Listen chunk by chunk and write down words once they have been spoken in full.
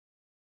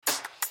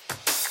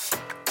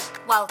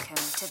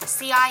Welcome to the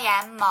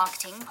CIM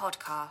Marketing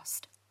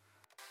Podcast.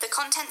 The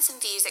contents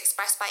and views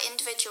expressed by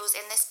individuals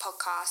in this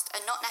podcast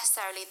are not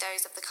necessarily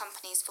those of the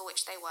companies for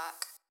which they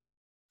work.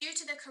 Due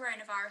to the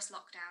coronavirus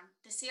lockdown,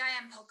 the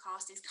CIM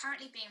podcast is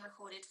currently being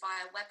recorded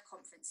via web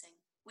conferencing.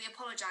 We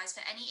apologise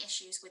for any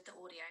issues with the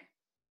audio.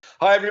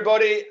 Hi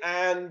everybody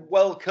and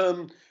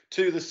welcome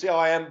to the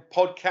CIM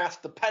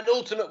podcast, the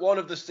penultimate one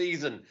of the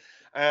season.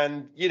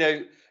 And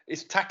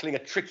it's tackling a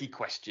tricky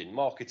question,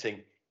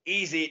 marketing.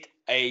 Is it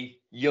a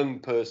young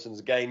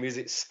person's game? Is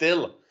it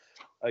still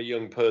a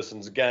young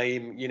person's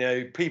game?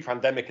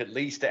 Pre-pandemic at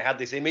least, it had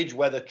this image,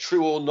 whether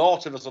true or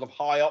not, of a sort of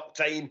high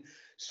octane,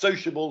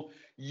 sociable,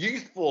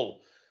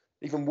 youthful,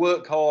 even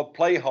work hard,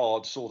 play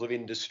hard sort of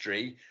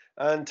industry.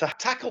 And to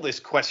tackle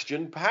this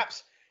question,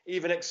 perhaps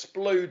even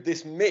explode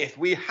this myth,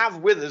 we have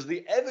with us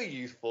the ever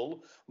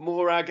youthful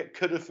Morag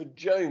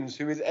Cuddiford-Jones,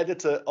 who is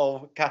editor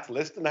of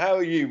Catalyst. And how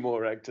are you,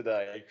 Morag,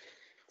 today?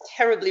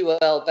 Terribly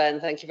well,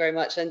 Ben. Thank you very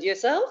much. And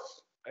yourself?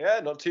 Yeah,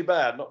 not too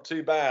bad.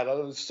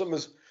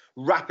 Summer's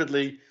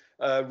rapidly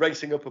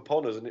racing up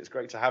upon us, and it's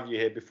great to have you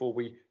here before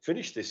we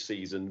finish this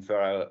season for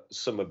our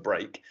summer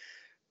break.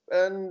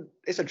 And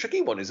it's a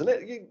tricky one, isn't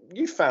it?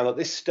 You found that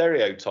this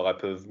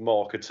stereotype of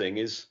marketing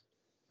is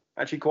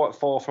actually quite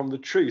far from the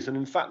truth. And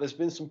in fact, there's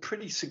been some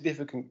pretty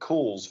significant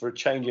calls for a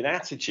change in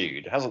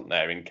attitude, hasn't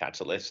there, in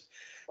Catalyst?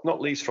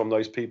 Not least from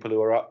those people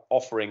who are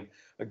offering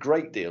a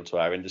great deal to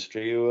our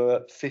industry who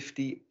are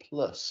 50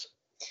 plus.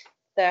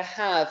 There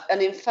have.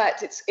 And in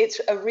fact,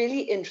 it's a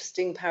really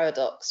interesting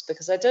paradox,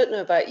 because I don't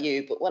know about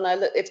you, but when I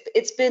look,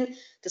 it's been,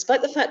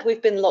 despite the fact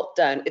we've been locked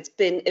down, it's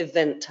been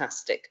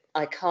event-tastic.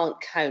 I can't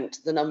count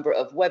the number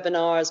of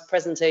webinars,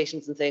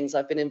 presentations and things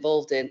I've been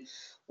involved in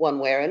one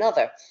way or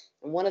another.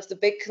 And one of the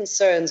big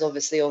concerns,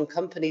 obviously, on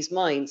companies'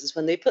 minds is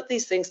when they put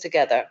these things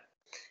together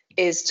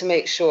is to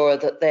make sure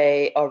that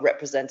they are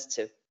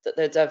representative, that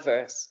they're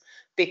diverse,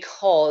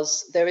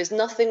 because there is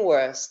nothing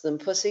worse than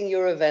putting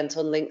your event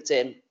on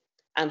LinkedIn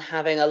and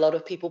having a lot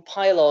of people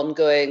pile on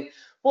going,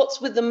 what's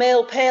with the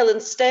male, pale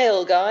and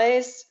stale,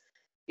 guys?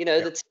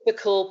 The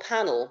typical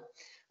panel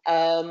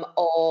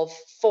of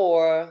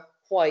 4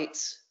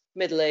 white,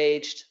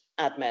 middle-aged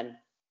admin.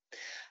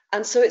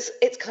 And so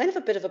it's kind of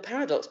a bit of a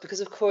paradox, because,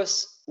 of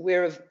course,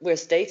 we're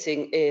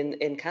stating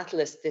in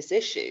Catalyst this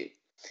issue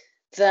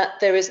that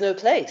there is no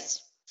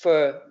place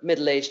for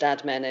middle-aged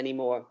admin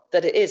anymore,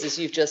 that it is, as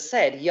you've just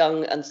said,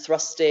 young and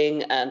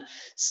thrusting and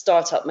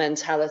startup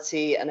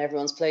mentality, and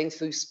everyone's playing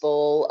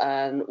foosball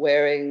and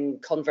wearing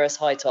Converse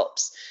high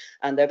tops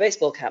and their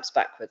baseball caps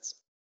backwards.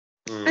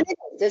 And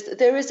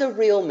there is a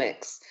real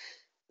mix.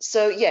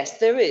 So yes,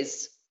 there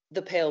is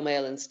the pale,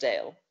 male and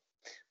stale,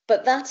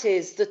 but that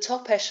is the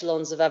top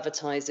echelons of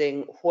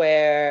advertising,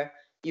 where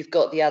you've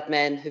got the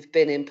admin who've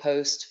been in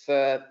post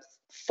for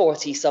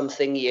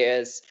 40-something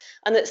years,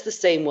 and it's the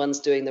same ones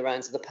doing the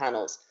rounds of the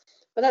panels.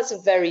 But that's a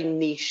very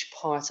niche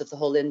part of the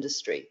whole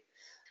industry.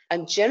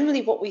 And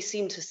generally what we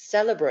seem to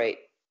celebrate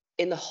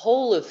in the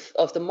whole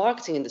of the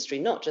marketing industry,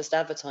 not just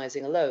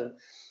advertising alone,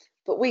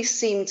 but we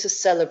seem to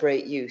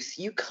celebrate youth.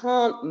 You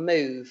can't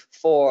move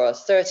for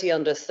 30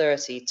 under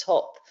 30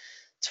 top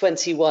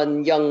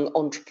 21 young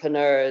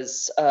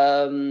entrepreneurs.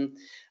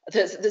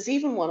 There's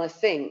even one, I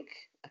think,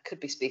 I could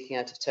be speaking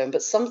out of turn,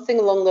 but something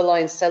along the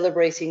line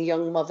celebrating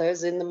young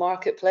mothers in the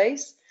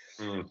marketplace.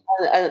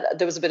 And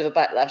there was a bit of a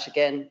backlash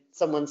again,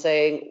 someone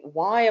saying,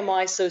 why am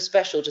I so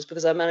special just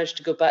because I managed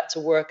to go back to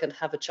work and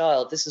have a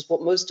child? This is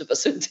what most of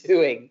us are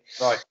doing.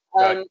 Right.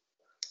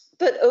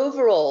 But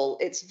overall,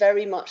 it's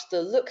very much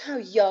the look how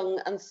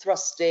young and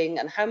thrusting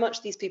and how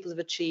much these people have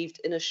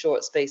achieved in a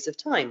short space of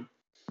time.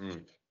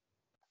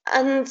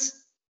 And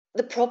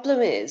the problem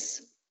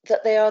is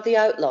that they are the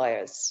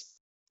outliers.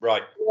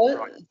 Right.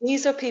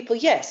 These are people,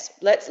 yes,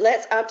 let's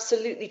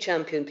absolutely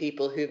champion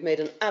people who've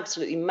made an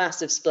absolutely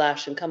massive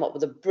splash and come up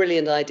with a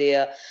brilliant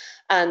idea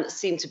and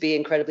seem to be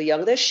incredibly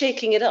young. They're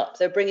shaking it up.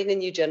 They're bringing a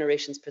new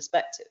generation's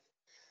perspective.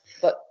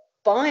 But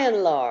by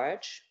and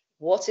large,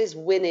 what is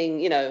winning,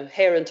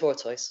 hare and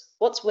tortoise,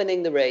 what's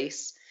winning the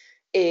race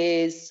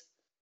is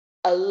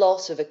a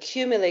lot of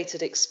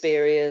accumulated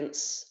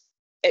experience,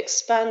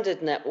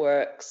 expanded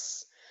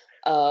networks,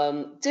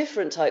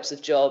 different types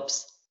of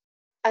jobs.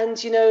 And,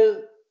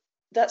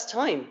 that's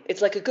time.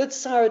 It's like a good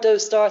sourdough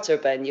starter,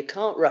 Ben. You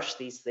can't rush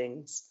these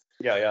things.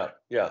 Yeah.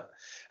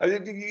 I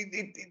mean,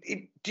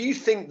 do you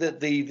think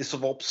that the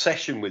sort of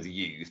obsession with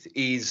youth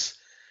is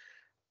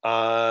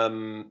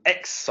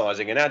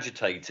exercising and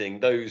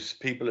agitating those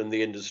people in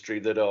the industry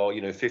that are,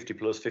 50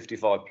 plus,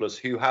 55 plus,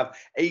 who have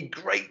a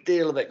great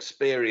deal of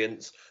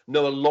experience,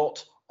 know a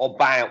lot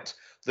about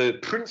the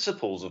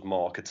principles of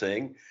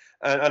marketing,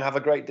 and have a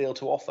great deal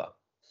to offer?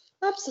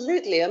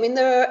 Absolutely. I mean,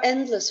 there are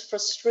endless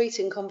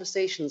frustrating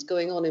conversations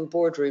going on in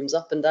boardrooms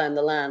up and down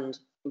the land,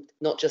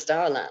 not just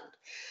our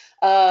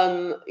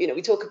land.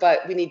 We talk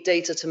about we need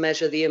data to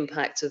measure the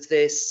impact of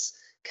this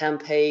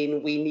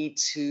campaign. We need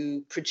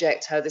to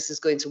project how this is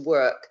going to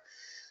work.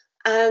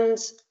 And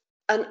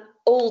an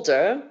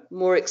older,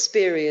 more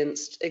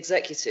experienced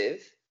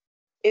executive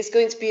is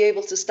going to be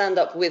able to stand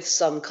up with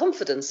some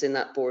confidence in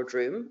that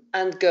boardroom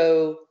and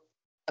go,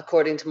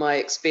 according to my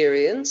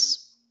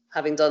experience,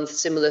 having done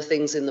similar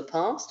things in the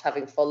past,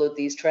 having followed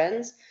these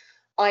trends,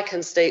 I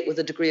can state with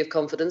a degree of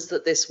confidence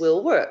that this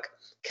will work.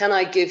 Can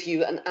I give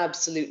you an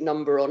absolute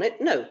number on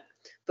it? No.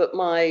 But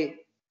my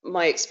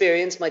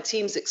experience, my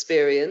team's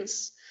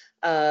experience,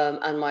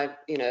 and my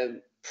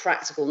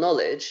practical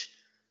knowledge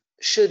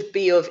should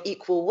be of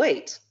equal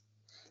weight.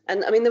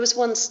 And I mean, there was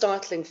one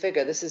startling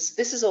figure. This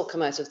has all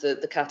come out of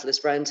the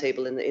Catalyst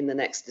Roundtable in the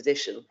next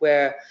edition,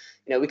 where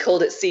we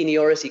called it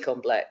seniority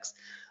complex.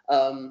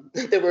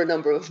 There were a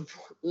number of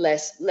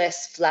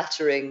less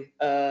flattering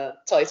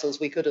titles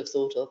we could have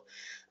thought of.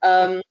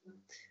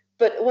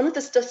 But one of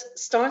the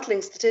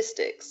startling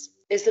statistics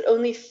is that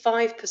only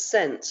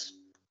 5%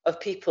 of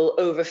people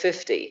over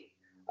 50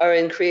 are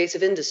in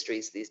creative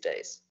industries these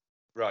days.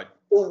 Right.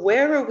 So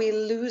where are we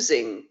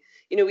losing?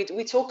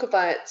 We talk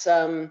about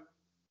the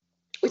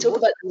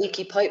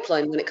leaky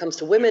pipeline when it comes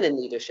to women in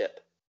leadership.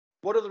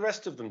 What are the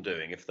rest of them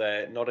doing if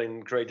they're not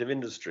in creative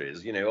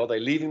industries? Are they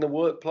leaving the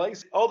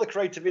workplace? Are the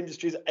creative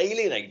industries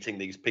alienating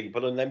these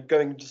people and then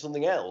going to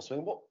something else? I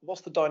mean,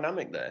 what's the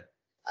dynamic there?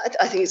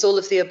 I think it's all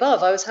of the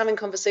above. I was having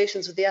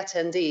conversations with the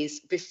attendees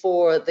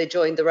before they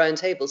joined the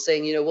roundtable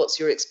saying, what's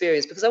your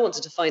experience? Because I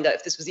wanted to find out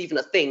if this was even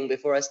a thing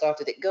before I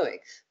started it going.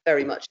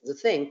 Very much is a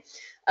thing.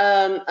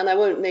 And I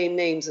won't name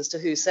names as to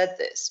who said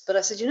this, but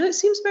I said, it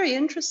seems very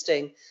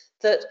interesting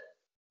that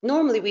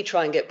normally we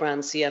try and get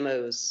brand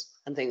CMOs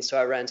and things to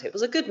our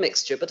roundtables, a good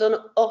mixture, but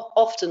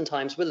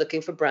oftentimes we're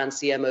looking for brand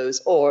CMOs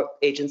or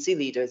agency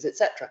leaders,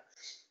 etc.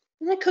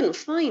 And I couldn't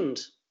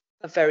find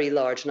a very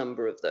large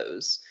number of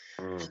those.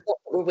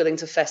 Were willing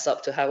to fess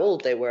up to how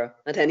old they were,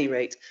 at any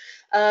rate.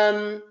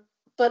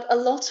 But a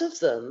lot of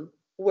them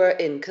were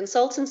in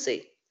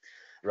consultancy,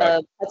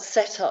 right. Had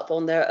set up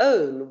on their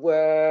own,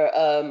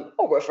 were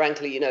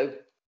frankly,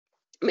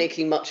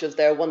 making much of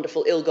their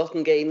wonderful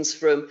ill-gotten gains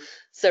from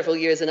several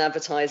years in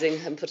advertising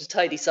and put a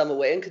tidy sum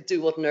away and could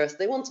do what on earth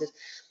they wanted.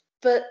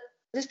 But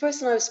this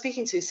person I was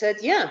speaking to said,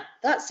 yeah,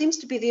 that seems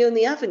to be the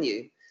only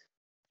avenue.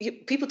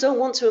 People don't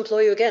want to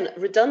employ you again.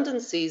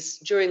 Redundancies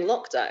during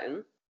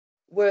lockdown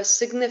were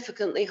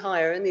significantly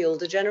higher in the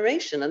older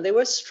generation, and they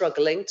were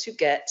struggling to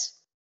get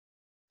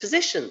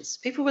positions.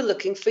 People were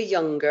looking for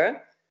younger,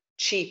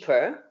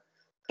 cheaper,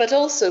 but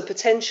also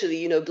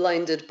potentially,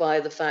 blinded by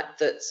the fact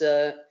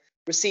that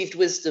received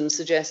wisdom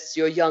suggests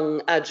you're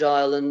young,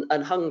 agile,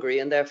 and hungry,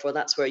 and therefore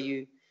that's where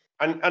you...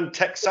 And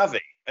tech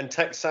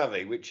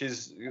savvy, which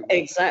is...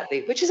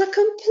 Exactly, which is a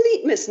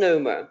complete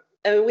misnomer.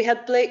 I mean, we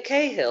had Blake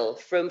Cahill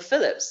from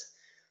Philips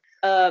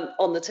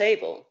on the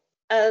table.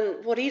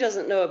 And what he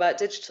doesn't know about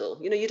digital,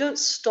 you don't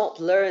stop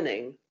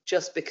learning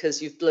just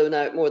because you've blown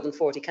out more than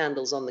 40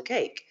 candles on the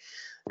cake.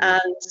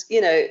 And,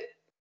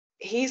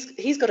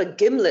 he's got a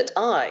gimlet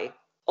eye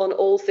on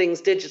all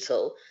things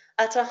digital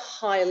at a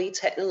highly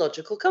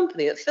technological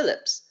company at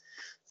Philips.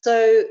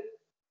 So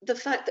the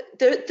fact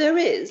that there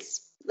is,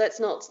 let's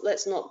not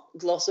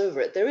gloss over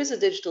it, there is a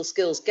digital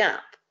skills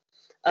gap.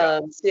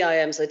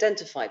 CIM's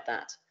identified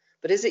that.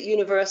 But is it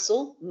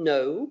universal?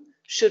 No.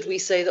 Should we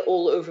say that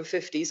all over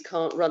 50s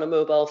can't run a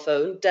mobile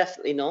phone?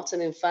 Definitely not.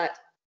 And in fact,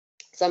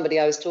 somebody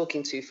I was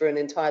talking to for an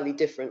entirely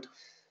different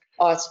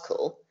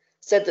article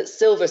said that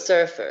silver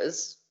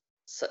surfers,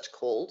 such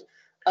called,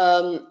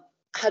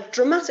 had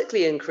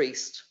dramatically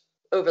increased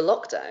over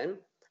lockdown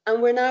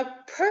and were now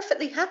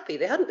perfectly happy.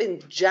 They hadn't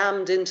been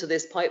jammed into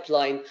this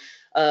pipeline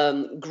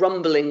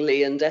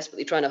grumblingly and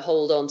desperately trying to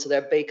hold on to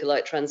their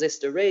Bakelite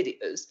transistor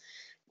radios.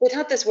 They'd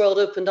had this world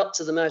opened up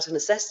to them out of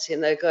necessity,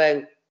 and they're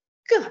going,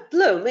 God,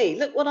 blow me!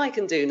 Look what I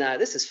can do now.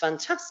 This is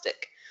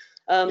fantastic.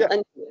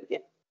 But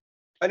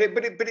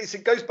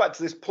it goes back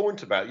to this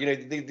point about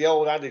the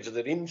old adage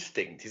that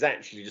instinct is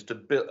actually just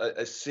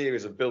a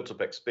series of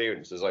built-up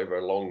experiences over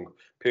a long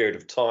period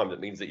of time. That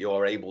means that you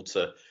are able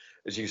to,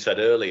 as you said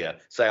earlier,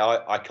 say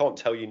I can't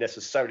tell you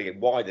necessarily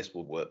why this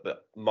will work,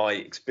 but my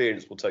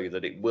experience will tell you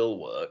that it will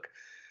work.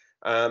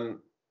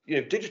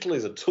 Digital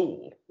is a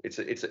tool.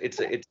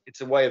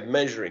 It's a way of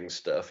measuring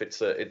stuff.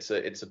 It's a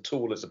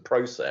tool. It's a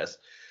process.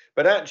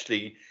 But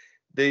actually,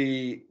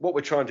 what we're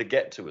trying to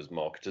get to as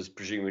marketers,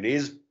 presumably,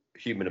 is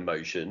human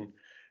emotion,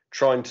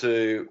 trying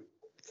to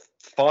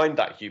find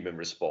that human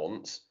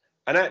response.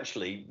 And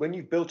actually, when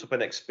you've built up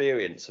an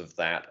experience of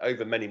that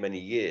over many, many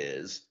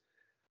years,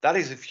 that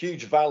is of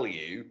huge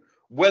value,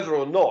 whether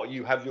or not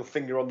you have your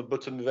finger on the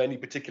button of any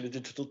particular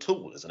digital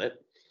tool, isn't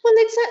it? Well,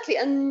 exactly.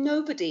 And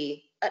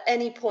nobody at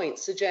any point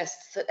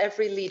suggests that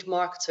every lead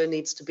marketer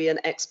needs to be an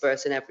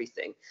expert in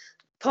everything.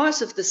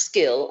 Part of the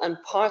skill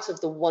and part of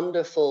the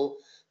wonderful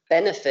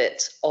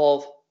benefit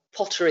of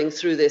pottering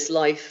through this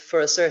life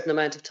for a certain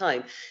amount of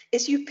time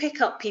is you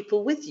pick up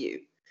people with you.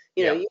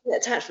 You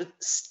get attached with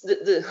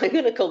I'm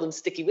going to call them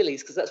sticky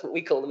willies because that's what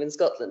we call them in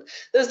Scotland.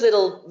 Those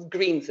little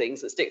green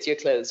things that stick to your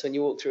clothes when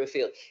you walk through a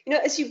field.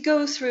 As you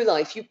go through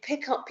life, you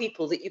pick up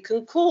people that you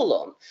can call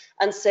on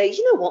and say,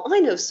 you know what, I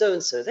know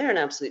so-and-so, they're an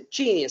absolute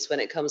genius when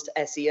it comes to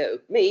SEO.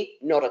 Me,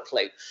 not a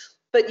clue.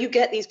 But you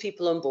get these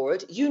people on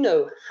board, you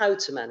know how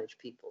to manage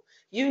people.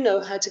 You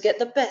know how to get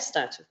the best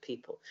out of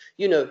people.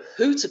 You know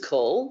who to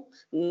call,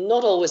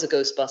 not always a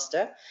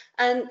Ghostbuster.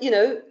 And,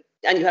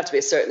 and you have to be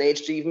a certain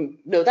age to even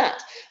know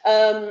that.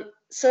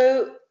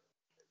 So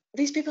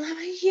these people have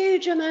a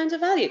huge amount of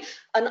value.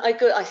 And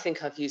I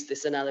think I've used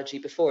this analogy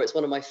before. It's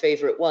one of my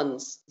favorite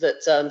ones,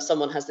 that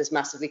someone has this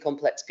massively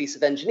complex piece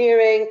of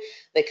engineering.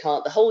 The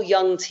whole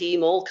young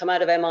team all come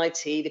out of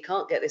MIT. They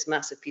can't get this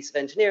massive piece of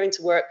engineering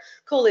to work.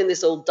 Call in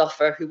this old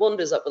duffer who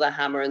wanders up with a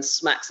hammer and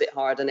smacks it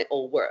hard, and it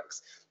all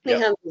works. They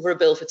hand over a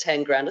bill for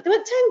 10 grand. They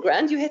went, 10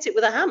 grand? You hit it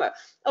with a hammer.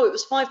 Oh, it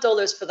was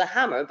 $5 for the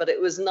hammer, but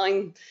it was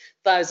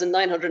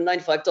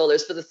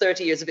 $9,995 for the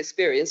 30 years of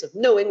experience of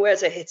knowing where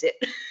to hit it.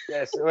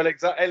 Yes, well,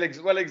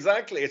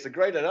 exactly. It's a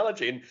great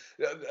analogy. And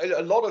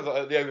a lot of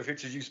the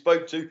over-50s you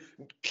spoke to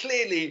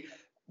clearly,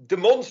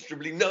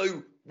 demonstrably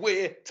know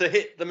where to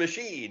hit the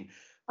machine.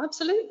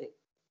 Absolutely.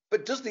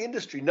 But does the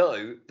industry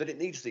know that it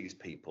needs these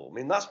people? I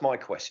mean, that's my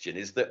question,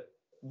 is that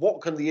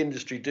what can the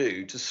industry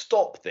do to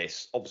stop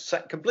this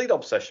complete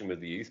obsession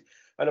with the youth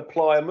and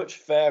apply a much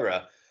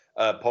fairer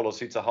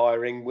policy to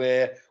hiring,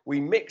 where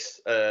we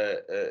mix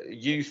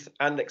youth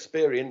and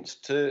experience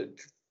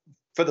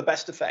for the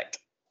best effect?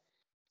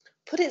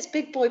 Put its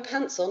big boy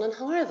pants on and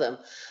hire them.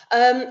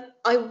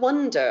 I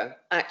wonder,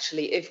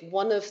 actually, if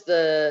one of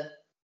the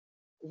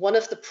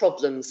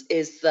problems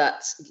is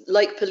that,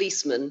 like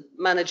policemen,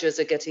 managers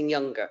are getting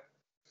younger.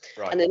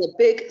 Right. And in a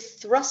big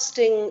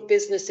thrusting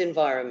business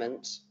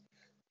environment,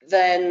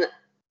 then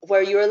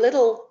where you're a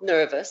little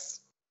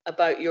nervous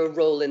about your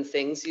role in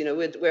things,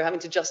 we're having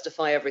to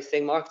justify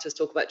everything. Marketers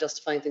talk about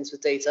justifying things with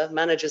data.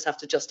 Managers have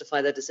to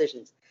justify their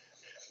decisions.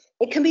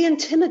 It can be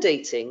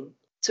intimidating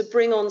to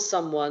bring on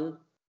someone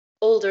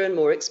older and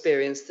more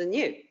experienced than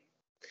you.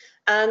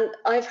 And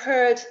I've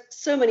heard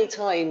so many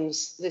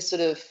times this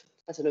sort of,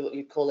 I don't know what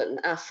you'd call it, an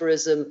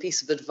aphorism,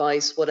 piece of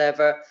advice,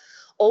 whatever.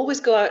 Always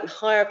go out and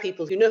hire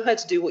people who know how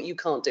to do what you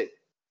can't do.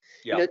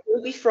 Yeah.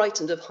 Don't be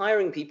frightened of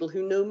hiring people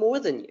who know more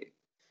than you.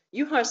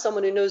 You hire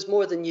someone who knows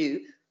more than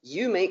you,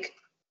 you make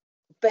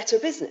better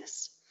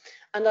business.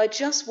 And I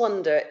just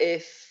wonder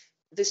if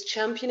this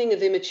championing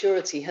of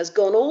immaturity has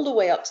gone all the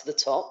way up to the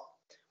top.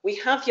 We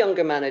have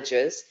younger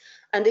managers.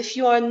 And if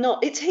you are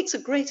not, it takes a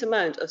great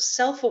amount of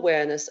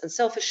self-awareness and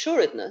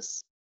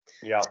self-assuredness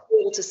to be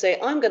able to say,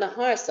 I'm going to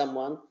hire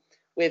someone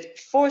with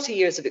 40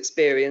 years of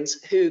experience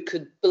who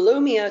could blow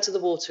me out of the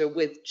water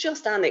with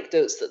just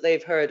anecdotes that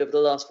they've heard over the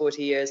last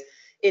 40 years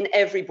in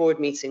every board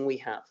meeting we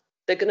have.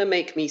 They're going to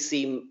make me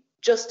seem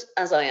just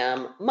as I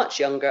am, much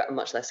younger and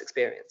much less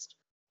experienced.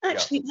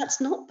 Actually,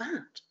 that's not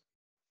bad.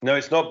 No,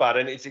 it's not bad.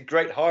 And it's a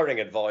great hiring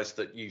advice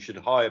that you should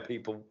hire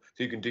people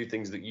who can do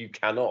things that you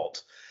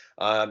cannot.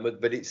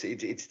 But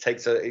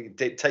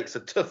it takes a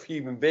tough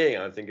human being,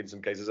 I think, in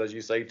some cases, as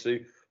you say,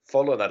 to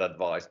follow that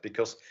advice,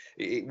 because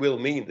it will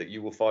mean that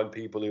you will find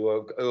people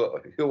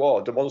who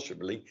are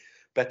demonstrably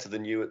better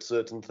than you at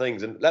certain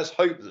things. And let's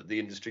hope that the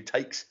industry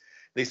takes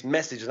this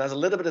message and has a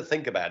little bit of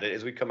think about it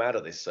as we come out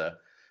of this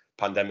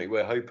pandemic.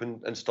 We're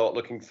hoping and start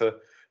looking for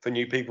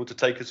new people to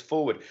take us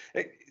forward.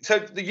 So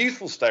the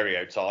youthful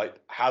stereotype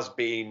has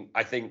been,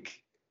 I think,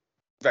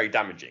 very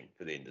damaging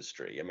for the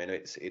industry. I mean,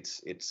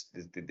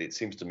 it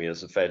seems to me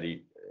as a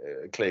fairly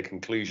clear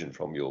conclusion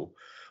from your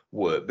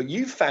work. But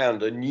you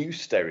found a new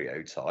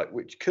stereotype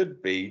which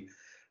could be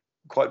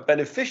quite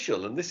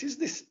beneficial, and this is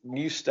this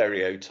new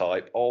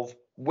stereotype of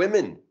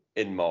women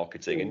in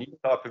marketing, a new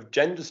type of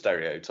gender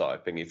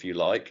stereotyping, if you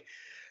like,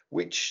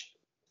 which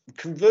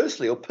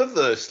conversely or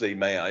perversely,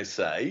 may I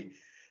say,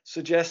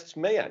 suggests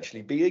may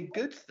actually be a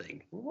good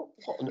thing. What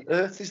on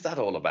earth is that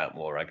all about,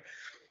 Morag?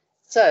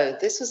 So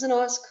this was an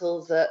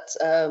article that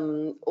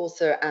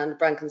author and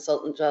brand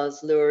consultant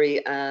Giles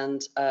Lurie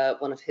and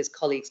one of his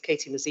colleagues,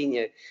 Katie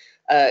Mazzino,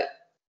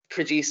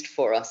 produced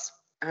for us.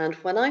 And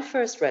when I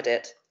first read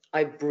it,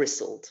 I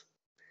bristled.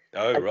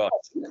 Oh, right.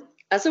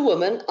 As a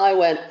woman, I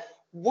went,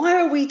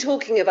 why are we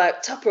talking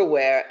about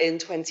Tupperware in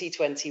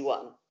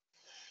 2021?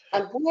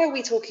 And why are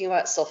we talking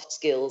about soft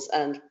skills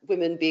and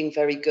women being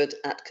very good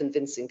at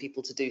convincing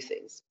people to do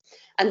things?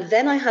 And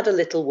then I had a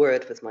little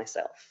word with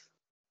myself.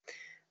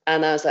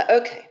 And I was like,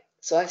 okay,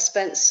 so I've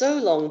spent so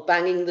long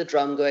banging the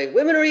drum going,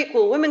 women are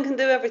equal, women can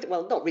do everything.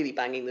 Well, not really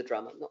banging the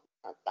drum, I'm not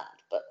that bad,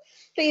 but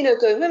going,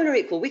 women are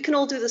equal, we can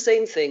all do the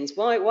same things.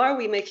 Why are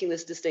we making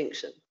this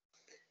distinction?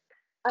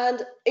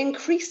 And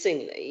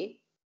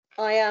increasingly,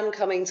 I am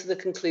coming to the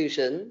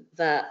conclusion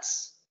that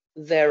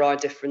there are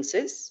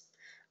differences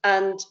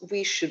and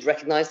we should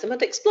recognize them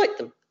and exploit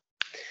them.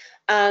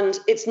 And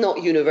it's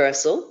not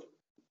universal.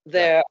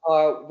 There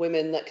are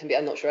women that can be,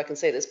 I'm not sure I can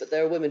say this, but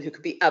there are women who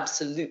could be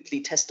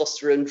absolutely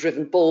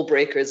testosterone-driven ball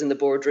breakers in the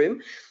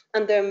boardroom.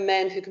 And there are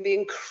men who can be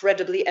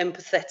incredibly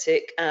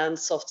empathetic and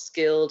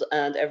soft-skilled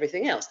and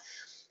everything else.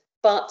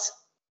 But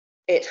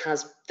it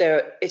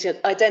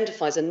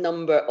identifies a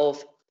number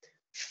of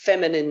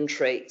feminine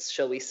traits,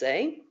 shall we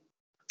say,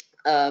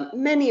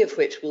 many of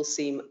which will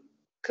seem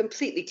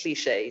completely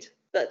cliched.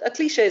 But a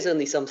cliche is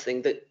only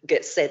something that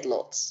gets said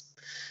lots.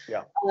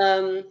 Yeah.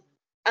 And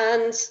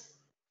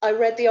I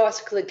read the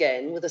article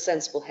again with a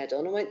sensible head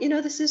on and went,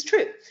 this is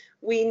true.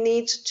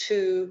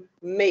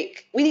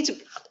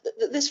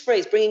 This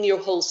phrase, bringing your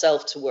whole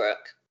self to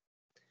work.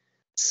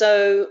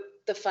 So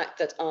the fact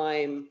that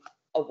I'm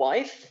a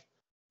wife,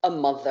 a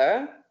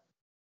mother,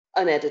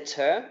 an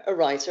editor, a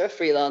writer, a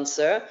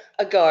freelancer,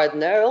 a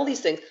gardener, all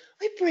these things,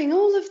 I bring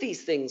all of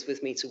these things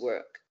with me to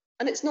work.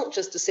 And it's not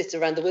just to sit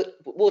around the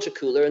water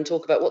cooler and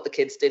talk about what the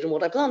kids did and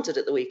what I planted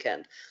at the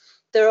weekend.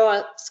 There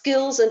are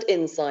skills and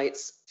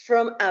insights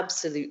from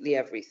absolutely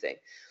everything.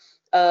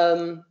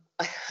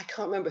 I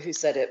can't remember who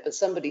said it, but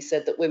somebody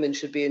said that women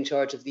should be in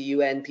charge of the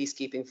UN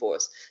peacekeeping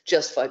force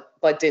just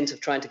by dint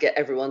of trying to get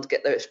everyone to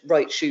get their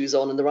right shoes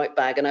on and the right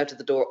bag and out of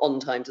the door on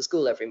time to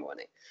school every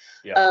morning.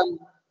 Yeah.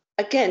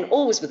 Again,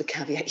 always with a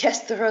caveat.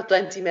 Yes, there are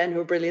plenty of men who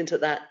are brilliant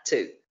at that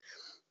too.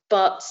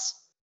 But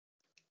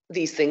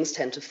these things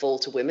tend to fall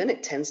to women.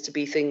 It tends to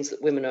be things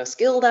that women are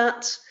skilled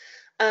at,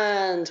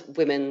 and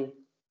women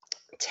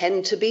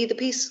tend to be the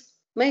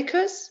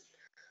peacemakers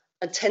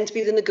and tend to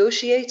be the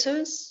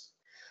negotiators.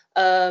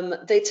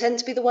 They tend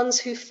to be the ones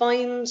who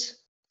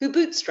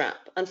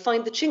bootstrap and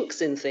find the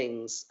chinks in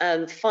things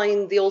and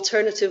find the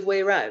alternative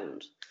way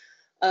around.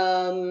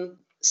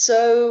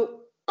 So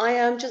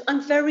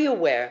I'm very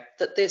aware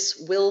that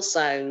this will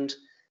sound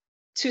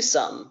to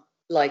some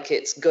like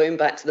it's going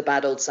back to the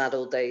bad old sad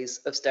old days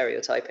of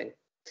stereotyping.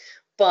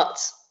 But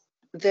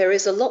there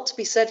is a lot to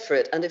be said for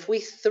it. And if we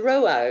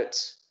throw out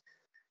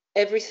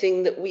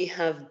everything that we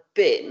have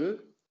been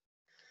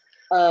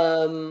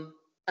and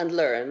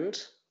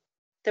learned,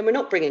 then we're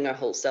not bringing our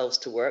whole selves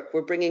to work.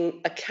 We're bringing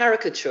a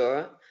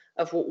caricature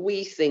of what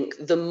we think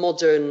the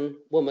modern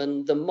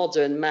woman, the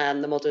modern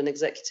man, the modern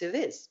executive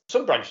is.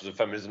 Some branches of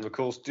feminism, of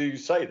course, do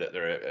say that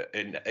there are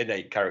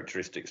innate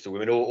characteristics to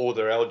women, or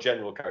there are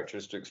general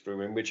characteristics for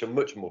women, which are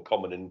much more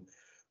common in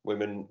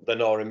women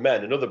than are in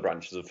men. And other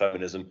branches of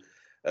feminism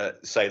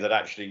say that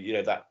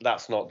actually,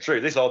 that's not true.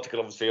 This article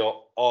obviously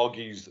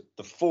argues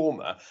the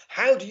former.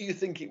 How do you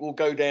think it will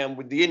go down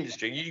with the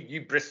industry?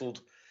 You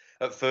bristled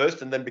at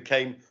first and then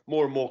became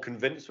more and more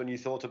convinced when you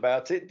thought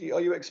about it.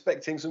 Are you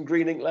expecting some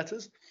green ink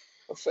letters?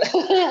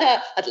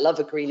 I'd love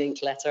a green ink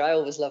letter. I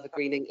always love a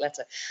green ink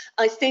letter.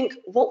 I think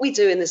what we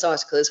do in this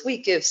article is we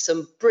give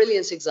some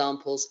brilliant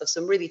examples of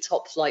some really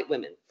top flight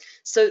women.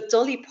 So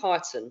Dolly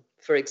Parton,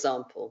 for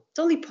example.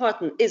 Dolly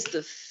Parton is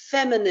the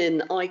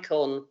feminine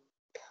icon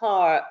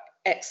par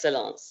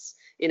excellence.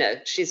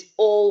 She's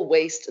all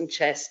waist and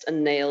chest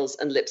and nails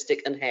and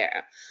lipstick and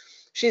hair.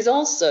 She's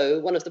also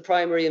one of the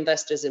primary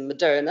investors in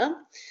Moderna.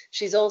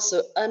 She's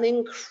also an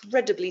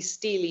incredibly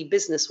steely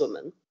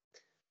businesswoman,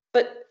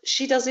 but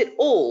she does it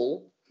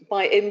all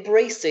by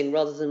embracing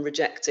rather than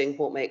rejecting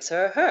what makes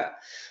her her.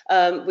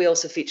 We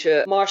also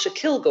feature Marsha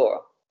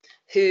Kilgore,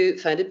 who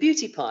founded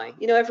Beauty Pie.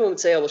 Everyone would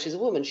say, oh, well, she's a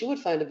woman. She would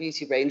found a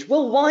beauty range.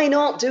 Well, why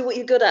not do what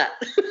you're good at?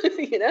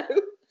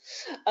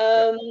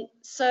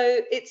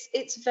 So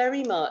it's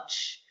very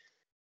much,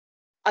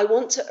 I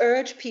want to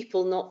urge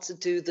people not to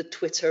do the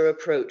Twitter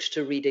approach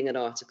to reading an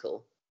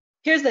article.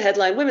 Here's the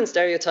headline, women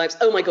stereotypes.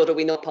 Oh my God, are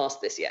we not past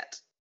this yet?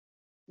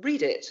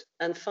 Read it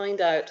and find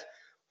out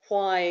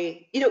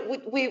why.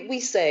 We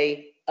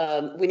say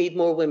we need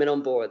more women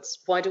on boards.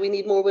 Why do we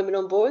need more women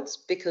on boards?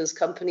 Because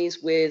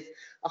companies with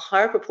a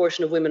higher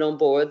proportion of women on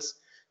boards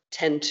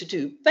tend to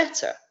do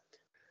better.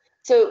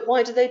 So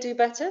why do they do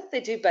better?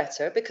 They do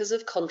better because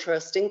of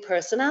contrasting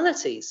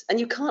personalities. And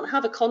you can't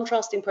have a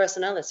contrasting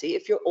personality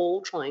if you're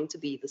all trying to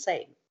be the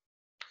same.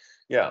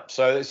 Yeah,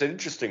 so it's an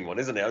interesting one,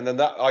 isn't it? And then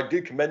that I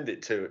do commend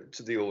it to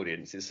the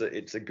audience.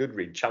 It's a good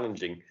read,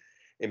 challenging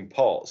in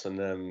parts, and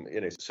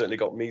it's certainly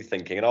got me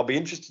thinking. And I'll be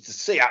interested to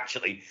see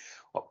actually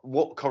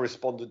what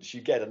correspondence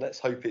you get, and let's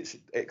hope it's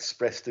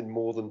expressed in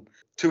more than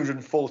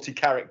 240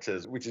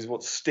 characters, which is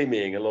what's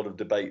stymieing a lot of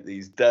debate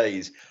these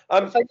days.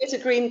 If I get a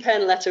green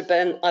pen letter,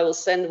 Ben, I will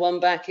send one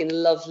back in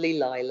lovely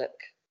lilac.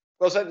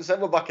 Well,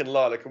 send one back in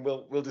lilac, and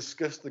we'll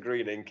discuss the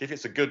green ink if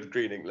it's a good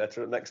green ink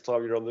letter next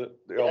time you're on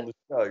the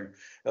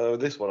show.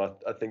 This one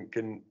I think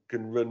can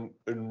run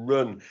and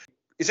run.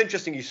 It's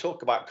interesting you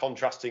talk about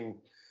contrasting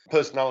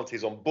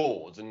personalities on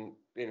boards, and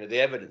the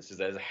evidence is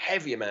there's a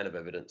heavy amount of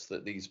evidence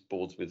that these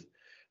boards with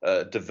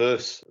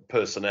diverse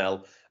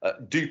personnel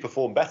do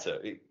perform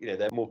better.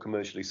 They're more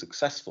commercially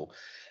successful.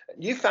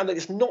 You found that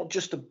it's not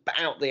just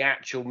about the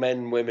actual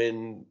men,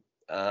 women,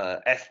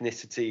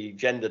 ethnicity,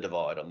 gender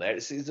divide on there.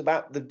 It's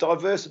about the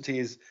diversity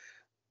is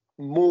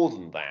more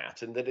than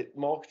that, and that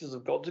marketers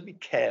have got to be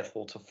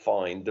careful to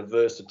find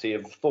diversity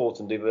of thought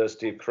and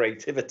diversity of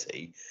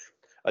creativity,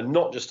 and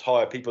not just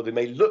hire people who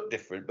may look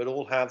different but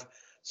all have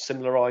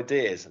similar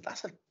ideas. And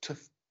that's a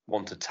tough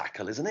one to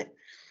tackle, isn't it?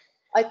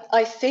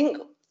 I think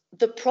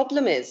the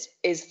problem is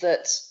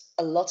that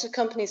a lot of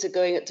companies are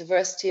going at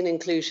diversity and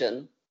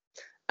inclusion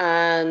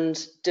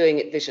and doing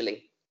it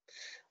visually.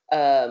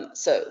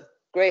 So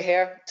grey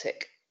hair,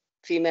 tick.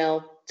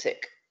 Female,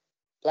 tick.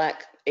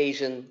 Black,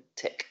 Asian,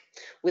 tick.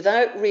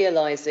 Without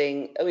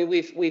realizing,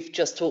 we've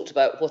just talked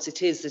about what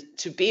it is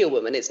to be a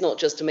woman. It's not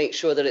just to make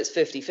sure that it's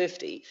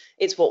 50-50.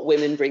 It's what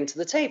women bring to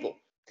the table.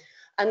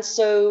 And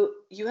so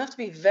you have to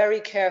be very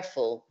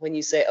careful when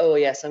you say, oh,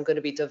 yes, I'm going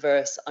to be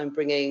diverse. I'm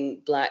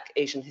bringing Black,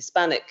 Asian,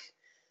 Hispanic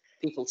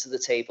people to the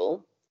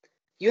table.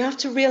 You have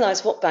to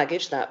realize what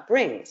baggage that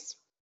brings.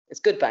 It's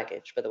good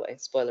baggage, by the way,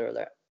 spoiler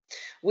alert.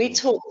 We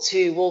talked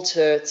to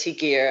Walter T.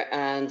 Geer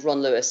and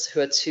Ron Lewis,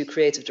 who are two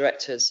creative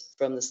directors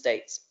from the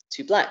States,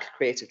 two Black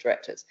creative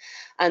directors.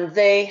 And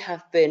they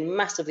have been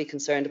massively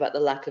concerned about the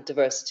lack of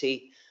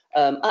diversity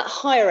at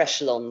higher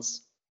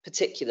echelons,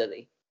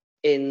 particularly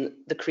in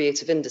the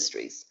creative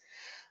industries.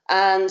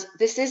 And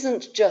this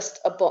isn't just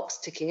a box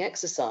ticking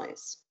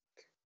exercise.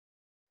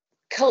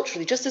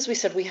 Culturally, just as we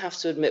said, we have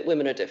to admit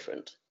women are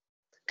different.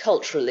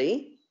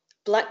 Culturally,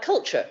 Black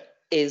culture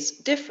is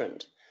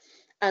different.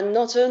 And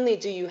not only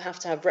do you have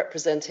to have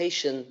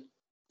representation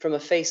from a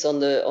face on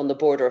the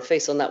board or a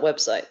face on that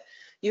website,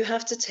 you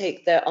have to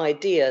take their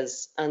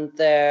ideas and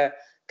their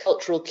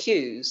cultural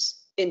cues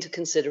into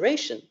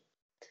consideration.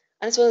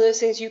 And it's one of those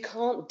things you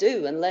can't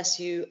do unless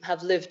you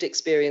have lived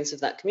experience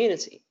of that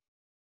community.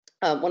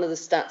 One of the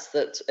stats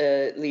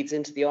that leads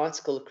into the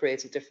article of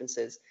Creative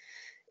Differences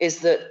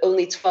is that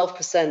only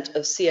 12%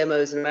 of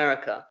CMOs in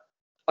America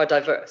are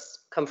diverse,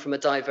 come from a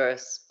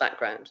diverse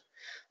background.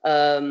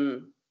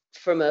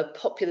 From a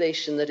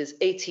population that is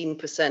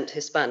 18%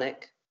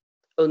 Hispanic,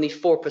 only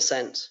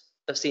 4%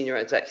 of senior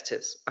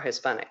executives are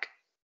Hispanic.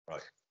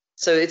 Right.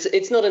 So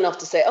it's not enough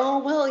to say, oh,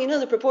 well,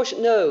 the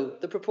proportion. No,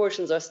 the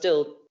proportions are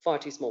still far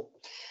too small.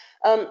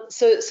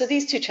 So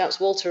these two chaps,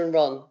 Walter and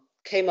Ron,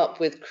 came up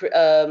with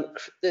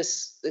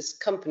this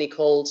company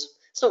called,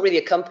 it's not really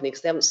a company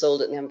because they haven't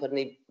sold it and they haven't put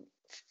any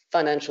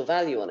financial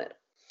value on it,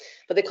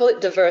 but they call it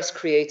Diverse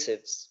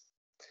Creatives.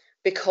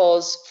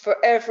 Because for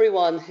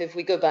everyone, if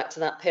we go back to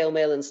that pale,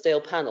 male and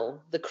stale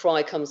panel, the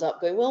cry comes up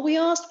going, well, we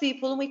asked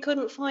people and we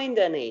couldn't find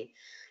any. And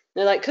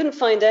they're like, couldn't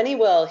find any?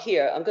 Well,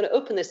 here, I'm going to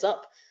open this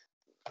up.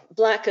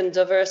 Black and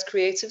diverse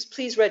creatives,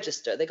 please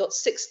register. They got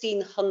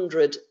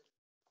 1,600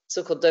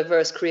 so-called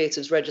diverse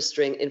creatives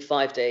registering in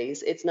 5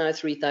 days. It's now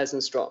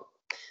 3,000 strong.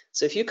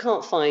 So if you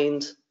can't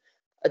find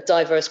a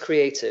diverse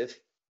creative,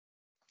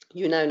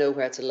 you now know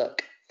where to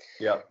look.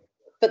 Yeah.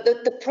 But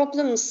the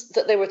problems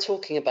that they were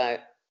talking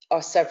about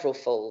are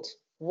several-fold.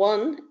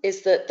 One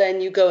is that then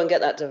you go and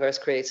get that diverse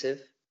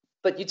creative,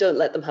 but you don't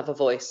let them have a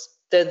voice.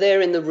 They're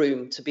there in the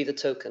room to be the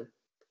token,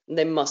 and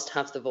they must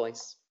have the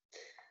voice.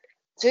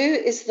 Two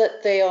is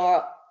that they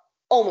are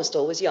almost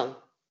always young,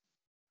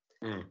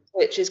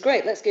 which is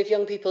great. Let's give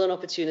young people an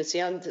opportunity.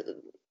 And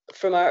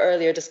from our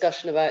earlier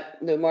discussion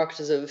about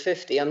marketers over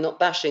 50, I'm not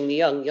bashing the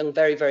young. Young,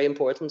 very, very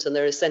important, and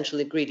they're an essential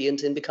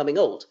ingredient in becoming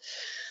old.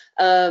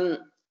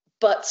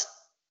 But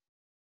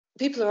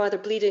people are either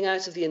bleeding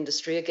out of the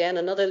industry, again,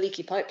 another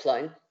leaky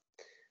pipeline,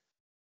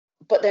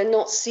 but they're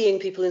not seeing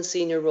people in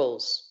senior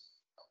roles.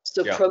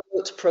 So yeah.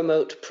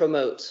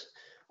 promote,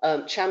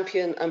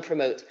 champion and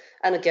promote.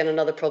 And again,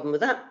 another problem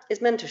with that is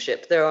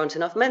mentorship. There aren't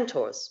enough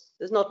mentors.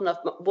 There's not enough,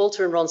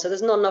 Walter and Ron said,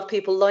 there's not enough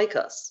people like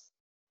us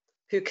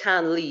who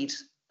can lead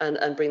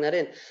and bring that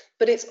in.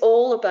 But it's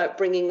all about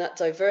bringing that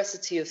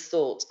diversity of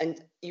thought, and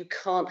you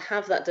can't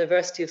have that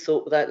diversity of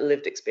thought without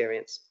lived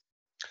experience.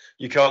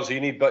 You can't, so you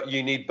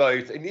need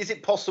both. And is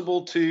it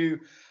possible to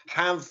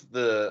have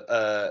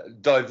the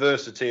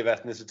diversity of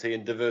ethnicity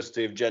and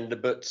diversity of gender,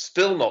 but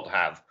still not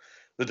have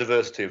the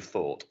diversity of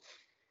thought?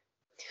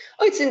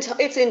 Oh,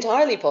 it's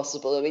entirely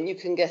possible. I mean, you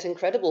can get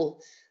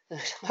incredible.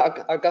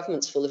 Our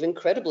government's full of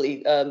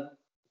incredibly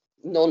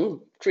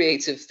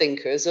non-creative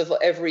thinkers of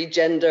every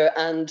gender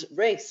and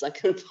race I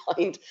can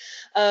find,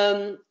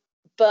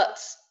 but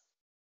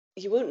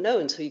you won't know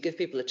until you give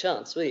people a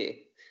chance, will you?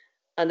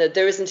 And that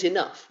there isn't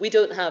enough. We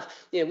don't have,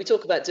 we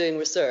talk about doing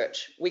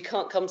research. We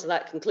can't come to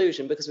that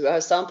conclusion because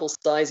our sample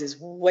size is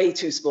way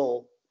too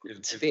small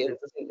to be able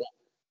to think that.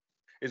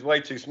 It's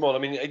way too small. I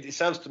mean, it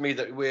sounds to me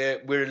that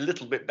we're a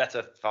little bit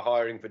better for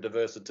hiring for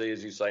diversity,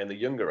 as you say, in the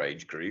younger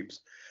age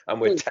groups,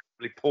 and we're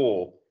terribly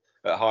poor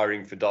at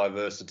hiring for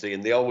diversity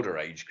in the older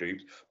age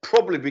groups,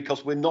 probably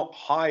because we're not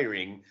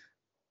hiring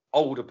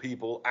older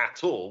people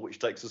at all, which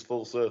takes us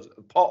full circle,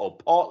 or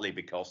partly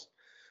because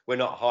we're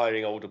not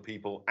hiring older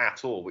people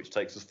at all, which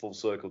takes us full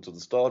circle to the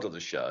start of the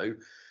show.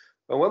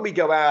 And when we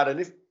go out, and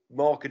if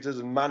marketers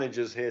and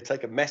managers here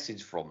take a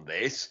message from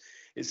this,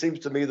 it seems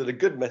to me that a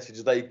good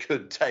message they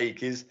could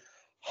take is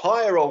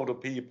hire older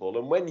people.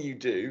 And when you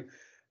do,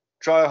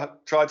 try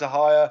to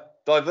hire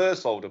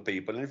diverse older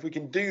people. And if we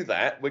can do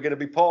that, we're going to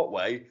be part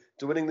way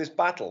to winning this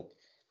battle.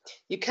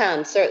 You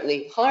can,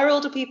 certainly. Hire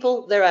older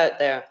people, they're out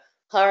there.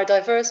 Hire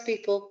diverse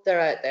people, they're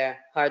out there.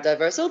 Hire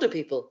diverse older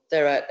people,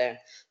 they're out there.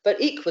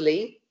 But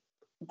equally,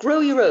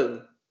 grow your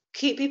own.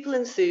 Keep people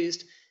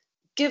enthused.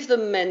 Give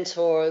them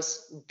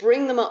mentors.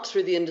 Bring them up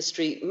through the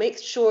industry. Make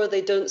sure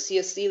they don't see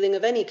a ceiling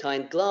of any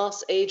kind,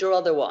 glass, age, or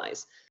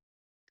otherwise.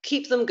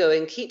 Keep them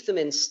going. Keep them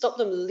in. Stop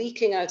them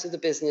leaking out of the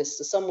business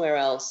to somewhere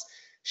else.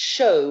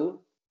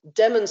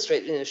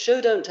 Demonstrate,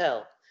 show, don't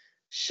tell.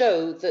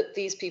 Show that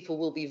these people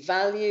will be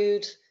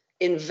valued,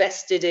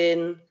 invested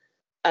in,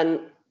 and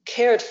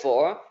cared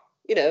for,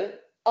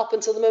 up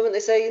until the moment they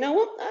say, you know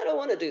what, I don't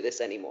want to do this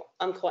anymore.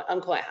 I'm quite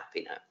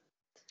happy now.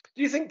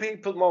 Do you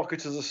think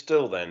marketers are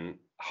still then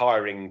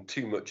hiring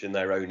too much in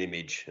their own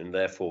image and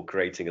therefore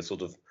creating a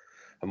sort of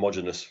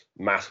homogenous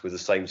mass with the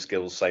same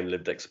skills, same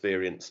lived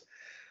experience?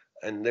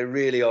 And they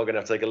really are going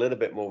to have to take a little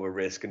bit more of a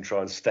risk and try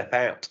and step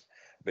out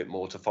a bit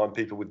more to find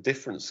people with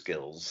different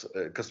skills,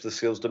 because the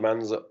skills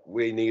demands that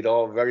we need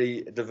are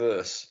very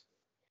diverse.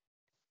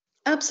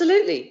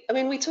 Absolutely. I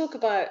mean, we talk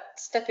about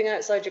stepping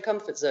outside your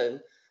comfort zone.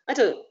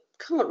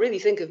 Can't really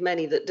think of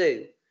many that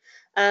do.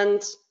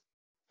 And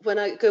when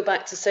I go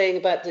back to saying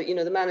about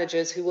the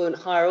managers who won't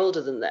hire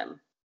older than them,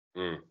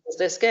 because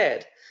they're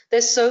scared.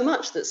 There's so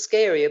much that's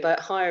scary about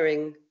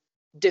hiring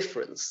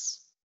differences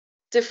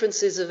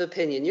of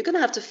opinion. You're going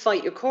to have to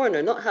fight your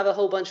corner, not have a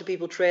whole bunch of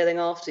people trailing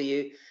after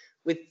you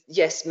with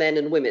yes men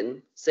and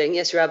women saying,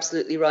 yes, you're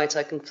absolutely right.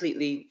 I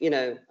completely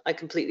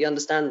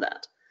understand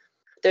that.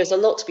 There's a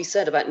lot to be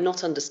said about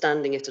not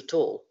understanding it at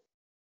all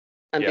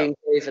and being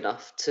brave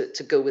enough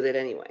to go with it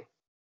anyway.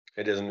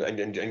 It is,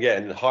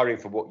 and hiring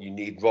for what you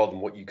need rather than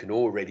what you can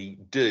already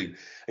do.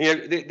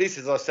 And, this,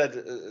 as I said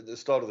at the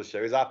start of the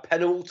show, is our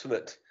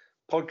penultimate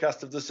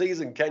podcast of the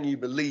season. Can you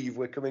believe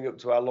we're coming up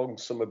to our long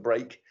summer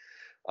break?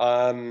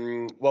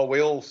 Well,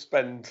 we all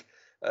spend,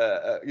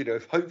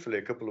 hopefully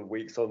a couple of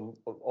weeks on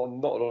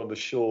not on the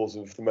shores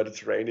of the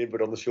Mediterranean,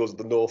 but on the shores of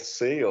the North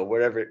Sea or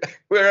wherever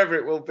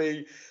it will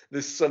be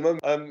this summer.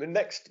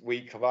 Next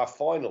week of our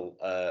final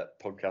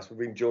podcast, we're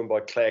being joined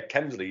by Claire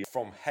Kemsley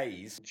from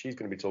Hays. She's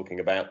going to be talking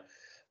about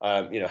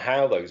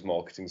how those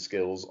marketing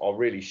skills are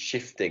really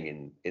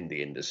shifting in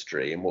the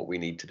industry and what we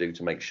need to do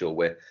to make sure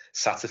we're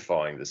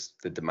satisfying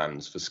the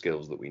demands for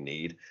skills that we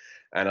need.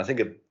 And I think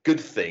a good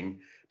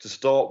thing to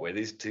start with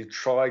is to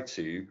try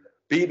to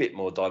be a bit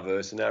more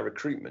diverse in our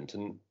recruitment.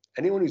 And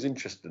anyone who's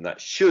interested in that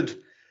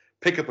should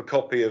pick up a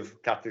copy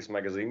of Catalyst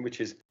magazine,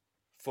 which is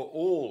for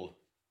all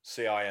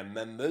CIM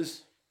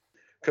members,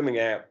 coming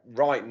out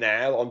right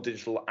now on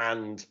digital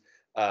and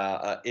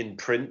in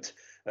print.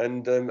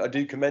 And I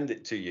do commend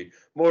it to you.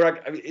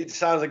 Morag, it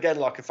sounds again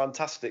like a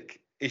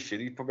fantastic issue.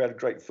 You probably had a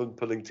great fun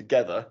pulling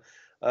together.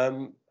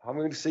 I'm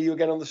going to see you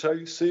again on the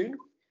show soon.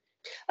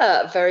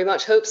 Very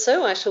much hope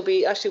so. I shall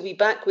be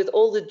back with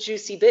all the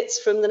juicy bits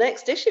from the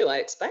next issue, I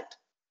expect.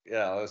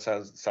 Yeah,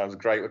 that sounds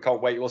great. We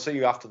can't wait. We'll see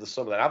you after the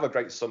summer then. Have a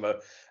great summer,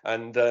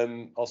 and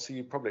I'll see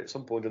you probably at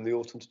some point in the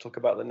autumn to talk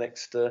about the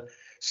next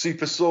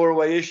super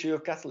soaraway issue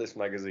of Catalyst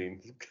magazine.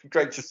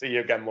 Great to see you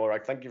again,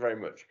 Morag. Thank you very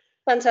much.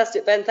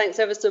 Fantastic, Ben. Thanks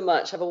ever so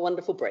much. Have a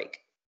wonderful break.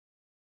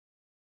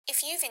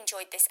 If you've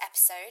enjoyed this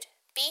episode,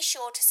 be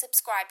sure to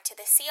subscribe to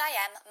the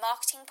CIM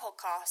Marketing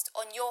Podcast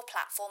on your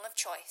platform of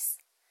choice.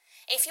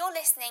 If you're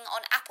listening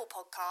on Apple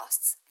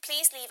Podcasts,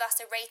 please leave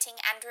us a rating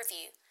and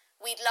review.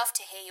 We'd love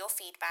to hear your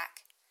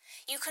feedback.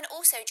 You can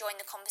also join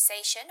the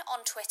conversation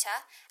on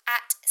Twitter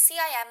at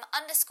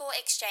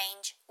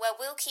CIM_exchange, where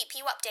we'll keep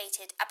you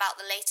updated about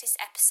the latest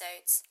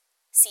episodes.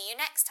 See you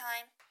next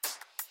time.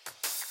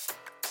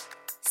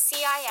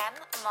 CIM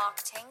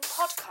Marketing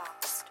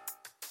Podcast.